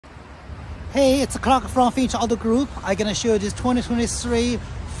Hey, it's Clark from Finch Auto Group. I'm gonna show you this 2023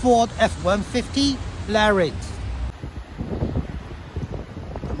 Ford F-150 LARIAT.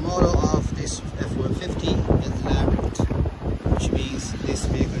 The model of this F-150 is LARIAT, which means this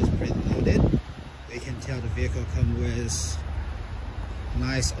vehicle is pre-loaded. You can tell the vehicle comes with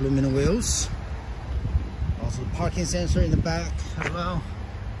nice aluminum wheels. Also parking sensor in the back as well.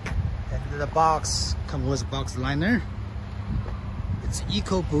 And the box comes with a box liner. It's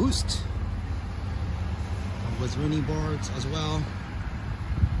Eco Boost. With running boards as well.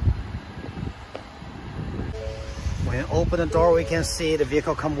 When you open the door, we can see the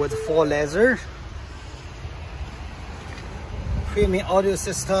vehicle comes with full leather, premium audio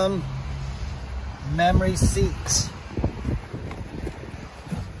system, memory seats,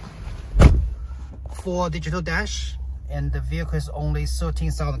 full digital dash, and the vehicle is only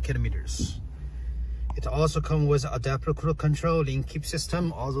 13,000 kilometers. It also comes with adaptive cruise control, lane keep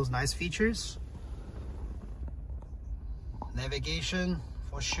system, all those nice features. Navigation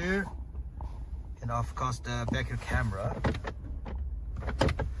for sure, and of course the backup camera.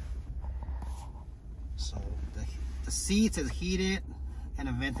 So the seats is heated and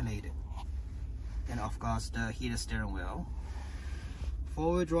ventilated, and of course the heated steering wheel.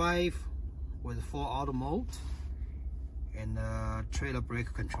 Four-wheel drive with full auto mode and trailer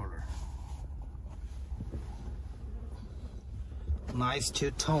brake controller. Nice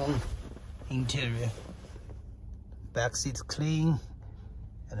two-tone interior. Back seat's clean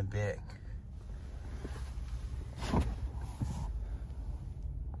and big.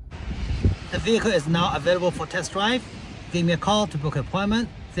 The vehicle is now available for test drive. Give me a call to book an appointment.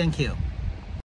 Thank you.